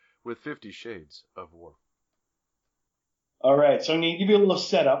 Schmitz with 50 Shades of Worf. All right, so I'm going to give you a little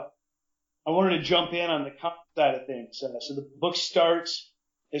setup. I wanted to jump in on the comic side of things. So the book starts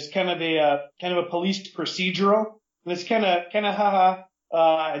as kind of a police procedural, and it's kind of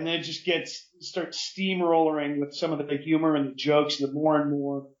and then it just starts steamrolling with some of the humor and the jokes. The more and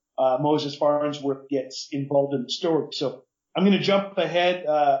more Moses Farnsworth gets involved in the story. So I'm going to jump ahead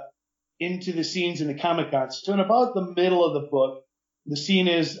into the scenes in the Comic-Con. So in about the middle of the book, the scene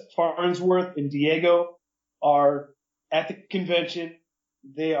is Farnsworth and Diego are at the convention.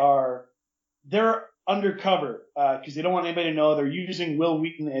 They're undercover because they don't want anybody to know. They're using Will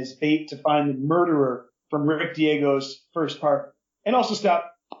Wheaton as bait to find the murderer from Rick Diego's first part, and also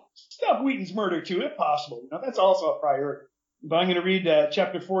stop Wheaton's murder too, if possible. That's also a priority. But I'm going to read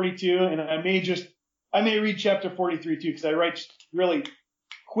chapter 42, and I may read chapter 43 too, because I write really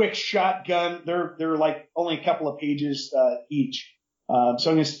quick shotgun. They're like only a couple of pages each. So I'm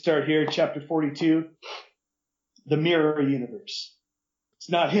going to start here, chapter 42, the Mirror Universe. It's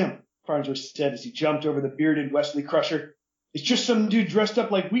not him, Farnsworth said as he jumped over the bearded Wesley Crusher. It's just some dude dressed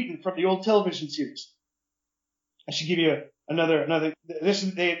up like Wheaton from the old television series. I should give you another.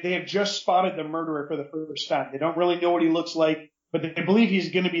 They have just spotted the murderer for the first time. They don't really know what he looks like, but they believe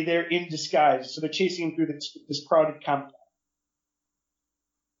he's going to be there in disguise. So they're chasing him through this crowded compound.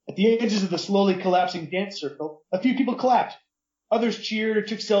 At the edges of the slowly collapsing dance circle, a few people clapped. Others cheered or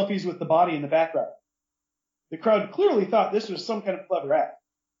took selfies with the body in the background. The crowd clearly thought this was some kind of clever act.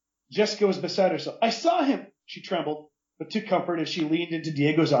 Jessica was beside herself. I saw him, she trembled, but took comfort as she leaned into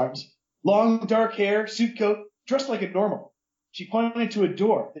Diego's arms. Long, dark hair, suit coat, dressed like a normal. She pointed to a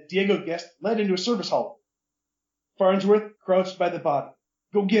door that Diego guessed led into a service hall. Farnsworth crouched by the body.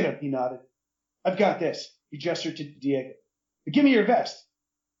 Go get him, he nodded. I've got this, he gestured to Diego. But give me your vest.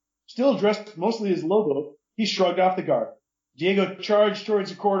 Still dressed mostly as Lobo, he shrugged off the guard. Diego charged towards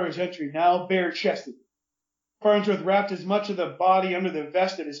the corridor's entry, now bare-chested. Farnsworth wrapped as much of the body under the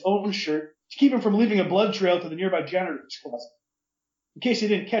vest of his own shirt to keep him from leaving a blood trail to the nearby janitor's closet. In case he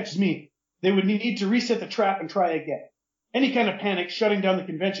didn't catch me, they would need to reset the trap and try again. Any kind of panic shutting down the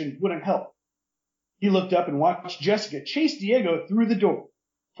convention wouldn't help. He looked up and watched Jessica chase Diego through the door.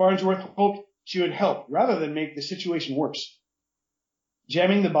 Farnsworth hoped she would help rather than make the situation worse.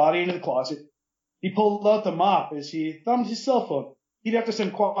 Jamming the body into the closet, he pulled out the mop as he thumbed his cell phone. He'd have to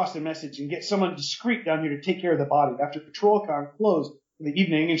send Quast a message and get someone discreet down here to take care of the body after PatrolCon closed for the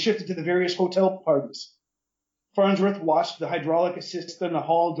evening and shifted to the various hotel parties. Farnsworth watched the hydraulic assist on the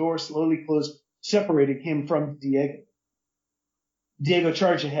hall door slowly close, separating him from Diego. Diego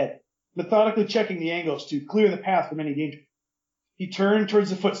charged ahead, methodically checking the angles to clear the path from any danger. He turned towards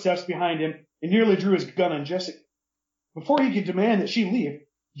the footsteps behind him and nearly drew his gun on Jessica. Before he could demand that she leave,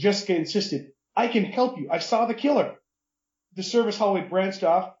 Jessica insisted, I can help you. I saw the killer. The service hallway branched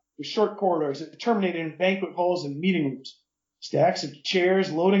off with short corridors that terminated in banquet halls and meeting rooms. Stacks of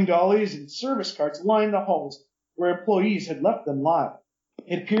chairs, loading dollies, and service carts lined the halls where employees had left them lying.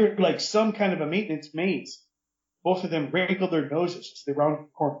 It appeared like some kind of a maintenance maze. Both of them wrinkled their noses as they rounded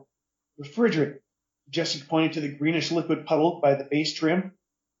the corner. Refrigerant. Jessica pointed to the greenish liquid puddle by the base trim.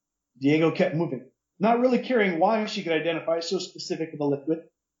 Diego kept moving, not really caring why she could identify so specific of a liquid.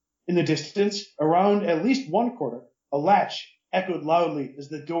 In the distance, around at least one corner, a latch echoed loudly as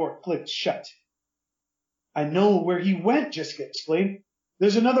the door clicked shut. I know where he went, Jessica exclaimed.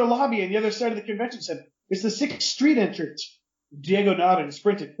 There's another lobby on the other side of the convention center. It's the 6th Street entrance. Diego nodded and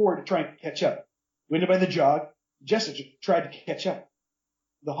sprinted forward to try and catch up. Winded by the jog, Jessica tried to catch up.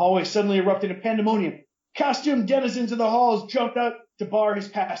 The hallway suddenly erupted in pandemonium. Costumed denizens of the halls jumped out to bar his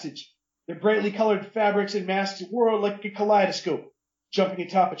passage. Their brightly colored fabrics and masks whirled like a kaleidoscope. Jumping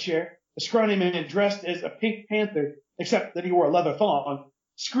atop a chair, a scrawny man dressed as a Pink Panther, except that he wore a leather thong,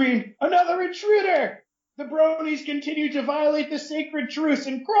 screamed, Another intruder! The bronies continued to violate the sacred truce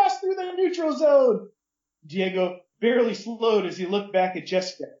and cross through the neutral zone. Diego barely slowed as he looked back at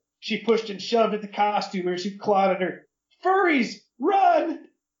Jessica. She pushed and shoved at the costumers who clawed at her. Furries, run!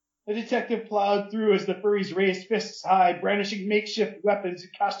 The detective plowed through as the furries raised fists high, brandishing makeshift weapons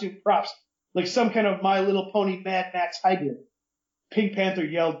and costume props like some kind of My Little Pony Mad Max hybrid. Pink Panther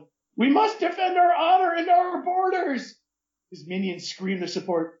yelled, We must defend our honor and our borders! His minions screamed their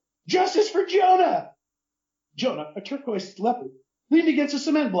support. Justice for Jonah! Jonah, a turquoise leopard, leaned against a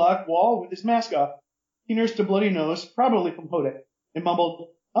cement block wall with his mask off. He nursed a bloody nose, probably from Hoda, and mumbled,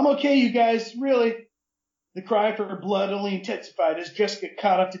 I'm okay, you guys, really. The cry for blood only intensified as Jessica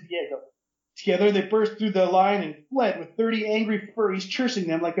caught up to Diego. Together they burst through the line and fled with 30 angry furries chasing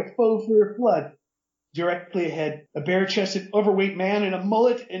them like a foe for a flood. Directly ahead, a bare-chested, overweight man in a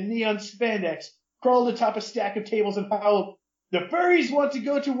mullet and neon spandex crawled atop a stack of tables and howled, The furries want to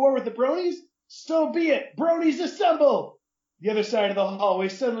go to war with the bronies? So be it! Bronies assemble! The other side of the hallway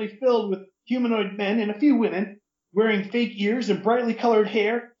suddenly filled with humanoid men and a few women, wearing fake ears and brightly colored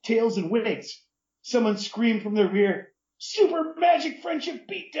hair, tails, and wigs. Someone screamed from their rear, Super Magic Friendship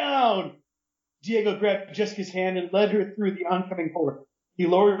Beatdown! Diego grabbed Jessica's hand and led her through the oncoming horde. He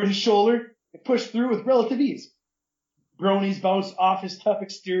lowered his shoulder and pushed through with relative ease. Bronies bounced off his tough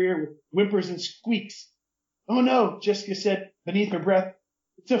exterior with whimpers and squeaks. Oh no, Jessica said beneath her breath.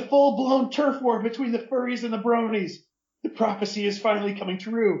 It's a full-blown turf war between the furries and the bronies. The prophecy is finally coming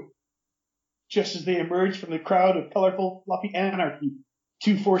true. Just as they emerged from the crowd of colorful, fluffy anarchy,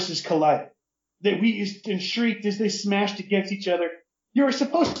 two forces collided. They wheezed and shrieked as they smashed against each other. "You're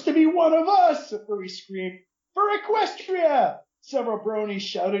supposed to be one of us!" a furry screamed. "For Equestria!" Several bronies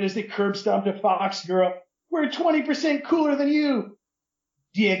shouted as they curb-stomped a fox girl. "We're 20% cooler than you!"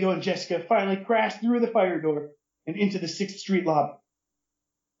 Diego and Jessica finally crashed through the fire door and into the 6th Street lobby.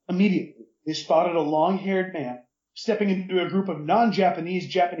 Immediately, they spotted a long-haired man stepping into a group of non-Japanese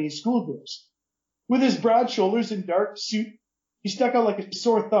Japanese schoolgirls. With his broad shoulders and dark suit, he stuck out like a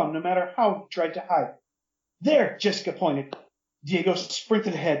sore thumb no matter how he tried to hide. "There," Jessica pointed. Diego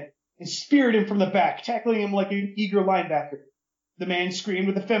sprinted ahead and speared him from the back, tackling him like an eager linebacker. The man screamed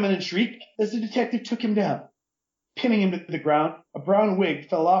with a feminine shriek as the detective took him down. Pinning him to the ground, a brown wig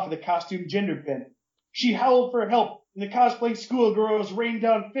fell off of the costume gender bend. She howled for help, and the cosplaying schoolgirls rained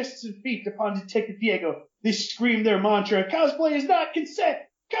down fists and feet upon Detective Diego. They screamed their mantra, "Cosplay is not consent!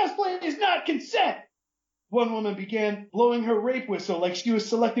 Cosplay is not consent!" One woman began blowing her rape whistle like she was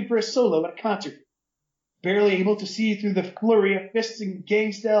selected for a solo at a concert. Barely able to see through the flurry of fists and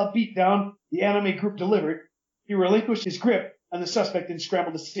gang-style beatdown the anime group delivered, he relinquished his grip on the suspect and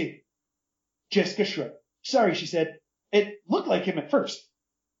scrambled to safety. Jessica shrugged. "Sorry," she said. "It looked like him at first."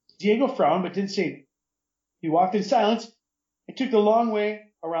 Diego frowned but didn't say anything. He walked in silence and took the long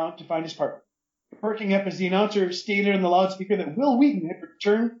way around to find his partner, perking up as the announcer stated on the loudspeaker that Will Wheaton had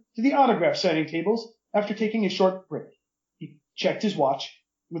returned to the autograph signing tables after taking a short break. He checked his watch.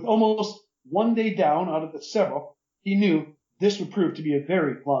 With almost one day down out of the several, he knew this would prove to be a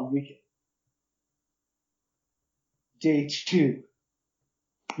very long weekend. Day 2.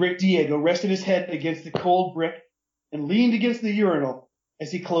 Great Diego rested his head against the cold brick and leaned against the urinal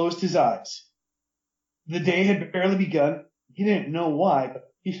as he closed his eyes. The day had barely begun. He didn't know why,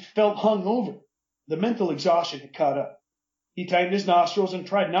 but he felt hungover. The mental exhaustion had caught up. He tightened his nostrils and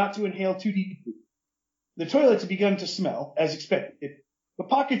tried not to inhale too deeply. The toilets had begun to smell, as expected, but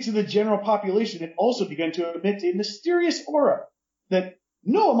pockets of the general population had also begun to emit a mysterious aura that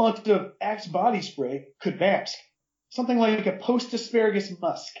no amount of Axe body spray could mask. Something like a post-asparagus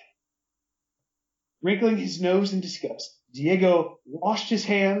musk. Wrinkling his nose in disgust, Diego washed his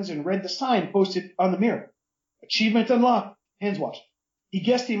hands and read the sign posted on the mirror. Achievement unlocked. Hands washed. He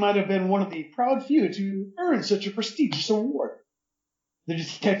guessed he might have been one of the proud few to earn such a prestigious award. The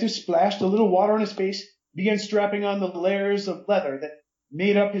detective splashed a little water on his face, began strapping on the layers of leather that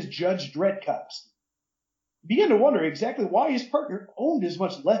made up his Judge Dredd costume. He began to wonder exactly why his partner owned as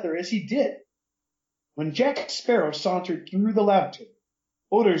much leather as he did. When Jack Sparrow sauntered through the lavatory,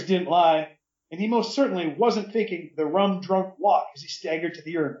 odors didn't lie, and he most certainly wasn't faking the rum-drunk walk as he staggered to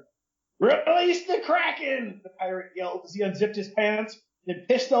the urinal. "Release the Kraken!" the pirate yelled as he unzipped his pants and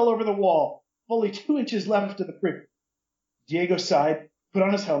pissed all over the wall, fully 2 inches left of the print. Diego sighed, put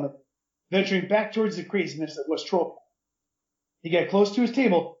on his helmet, venturing back towards the craziness that was Trollcraft. He got close to his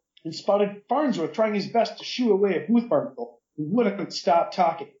table and spotted Farnsworth trying his best to shoo away a booth barnacle who wouldn't stop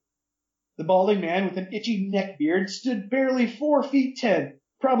talking. The balding man with an itchy neckbeard stood barely 4 feet 10,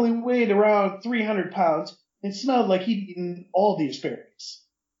 probably weighed around 300 pounds, and smelled like he'd eaten all the asparagus.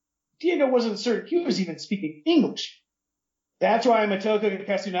 Diego wasn't certain he was even speaking English. "That's why Motoko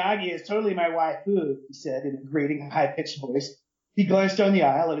Kasunagi is totally my waifu," he said in a grating, high-pitched voice. He glanced down the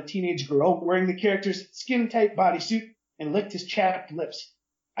aisle at a teenage girl wearing the character's skin-tight bodysuit and licked his chapped lips.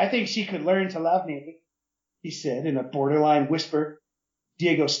 "I think she could learn to love me," he said in a borderline whisper.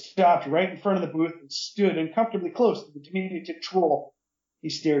 Diego stopped right in front of the booth and stood uncomfortably close to the diminutive troll. He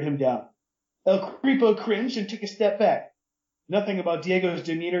stared him down. El Creepo cringed and took a step back. Nothing about Diego's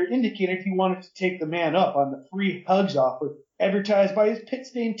demeanor indicated he wanted to take the man up on the free hugs offer advertised by his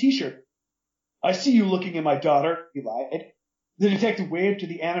pit-stained t-shirt. "I see you looking at my daughter," he lied. The detective waved to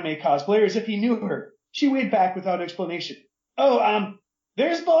the anime cosplayer as if he knew her. She waved back without explanation. "Oh,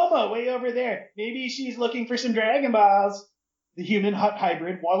 there's Bulma way over there. Maybe she's looking for some Dragon Balls." The human hut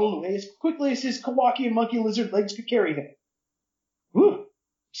hybrid waddled away as quickly as his Kowakian monkey lizard legs could carry him. "Whew!"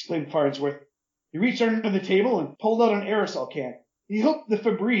 exclaimed Farnsworth. He reached under the table and pulled out an aerosol can. He hoped the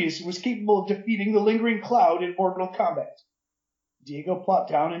Febreze was capable of defeating the lingering cloud in mortal combat. Diego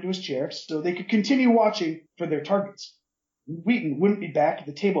plopped down into his chair so they could continue watching for their targets. Wheaton wouldn't be back at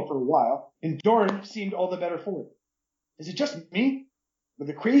the table for a while, and Dorn seemed all the better for it. "Is it just me? Will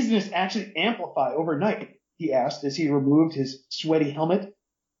the craziness actually amplify overnight?" he asked as he removed his sweaty helmet.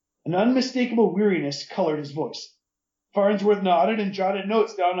 An unmistakable weariness colored his voice. Farnsworth nodded and jotted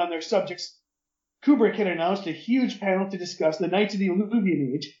notes down on their subjects. Kubrick had announced a huge panel to discuss the Knights of the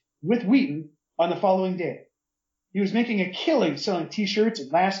Illuvian Age with Wheaton on the following day. He was making a killing selling T-shirts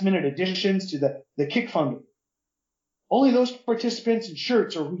and last-minute additions to the Kick Funder. Only those participants in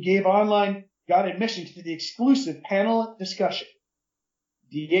shirts or who gave online got admission to the exclusive panel discussion.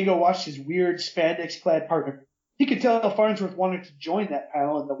 Diego watched his weird spandex-clad partner. He could tell Farnsworth wanted to join that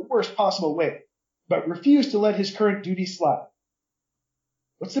panel in the worst possible way, but refused to let his current duties slide.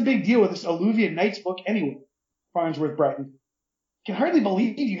 What's the big deal with this Alluvian Nights book anyway? Farnsworth brightened. Can hardly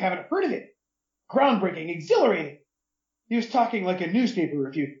believe you haven't heard of it. Groundbreaking, exhilarating. He was talking like a newspaper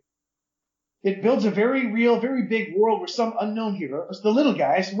review. It builds a very real, very big world where some unknown heroes, the little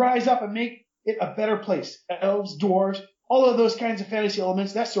guys, rise up and make it a better place. Elves, dwarves, all of those kinds of fantasy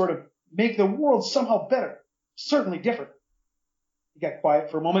elements, that sort of make the world somehow better. Certainly different. He got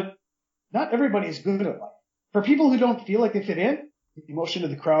quiet for a moment. Not everybody is good at life. For people who don't feel like they fit in, he motioned to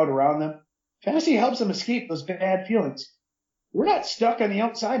the crowd around them, fantasy helps them escape those bad feelings. We're not stuck on the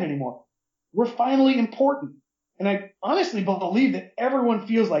outside anymore. We're finally important. And I honestly believe that everyone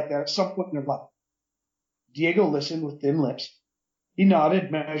feels like that at some point in their life. Diego listened with thin lips. He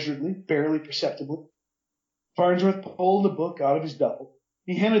nodded measuredly, barely perceptibly. Farnsworth pulled a book out of his duffel.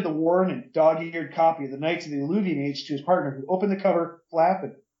 He handed the worn and dog-eared copy of the Knights of the Alluvian Age to his partner, who opened the cover flap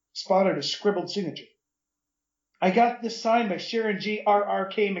and spotted a scribbled signature. I got this signed by Sharon J.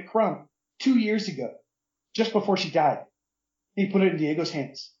 R.R.K. McCrum 2 years ago, just before she died. He put it in Diego's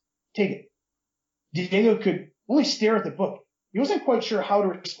hands. Take it. Diego could only stare at the book. He wasn't quite sure how to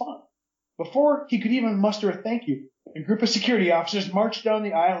respond. Before he could even muster a thank you, a group of security officers marched down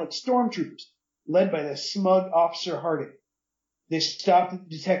the aisle like stormtroopers, led by the smug Officer Harding. They stopped at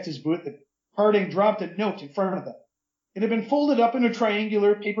the detective's booth, and Harding dropped a note in front of them. It had been folded up in a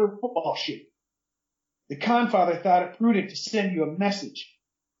triangular paper football shape. The Confather thought it prudent to send you a message.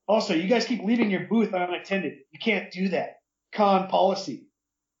 Also, you guys keep leaving your booth unattended. You can't do that. Con policy.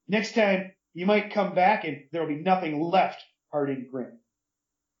 Next time, you might come back and there will be nothing left, Harding grinned.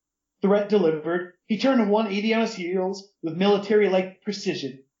 Threat delivered, he turned a 180 on his heels with military-like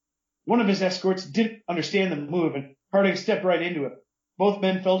precision. One of his escorts didn't understand the move, and Harding stepped right into it. Both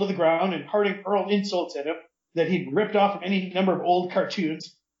men fell to the ground, and Harding hurled insults at him that he'd ripped off from any number of old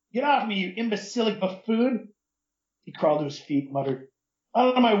cartoons. Get off me, you imbecilic buffoon! He crawled to his feet, muttered,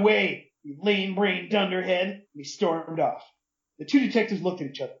 Out of my way, you lame-brained dunderhead, and he stormed off. The two detectives looked at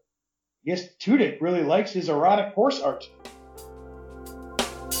each other. I guess Tudyk really likes his erotic horse art.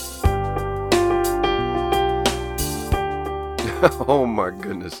 Oh my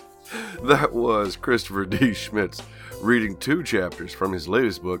goodness. That was Christopher D. Schmitz reading 2 chapters from his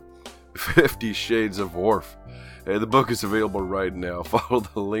latest book, 50 Shades of Worf. The book is available right now. Follow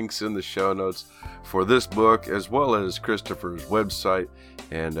the links in the show notes for this book, as well as Christopher's website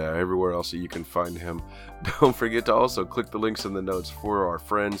and everywhere else that you can find him. Don't forget to also click the links in the notes for our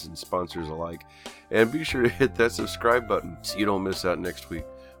friends and sponsors alike. And be sure to hit that subscribe button so you don't miss out next week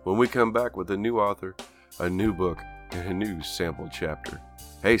when we come back with a new author, a new book, and a new sample chapter.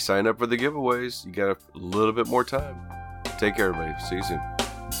 Hey, sign up for the giveaways. You got a little bit more time. Take care, everybody. See you soon.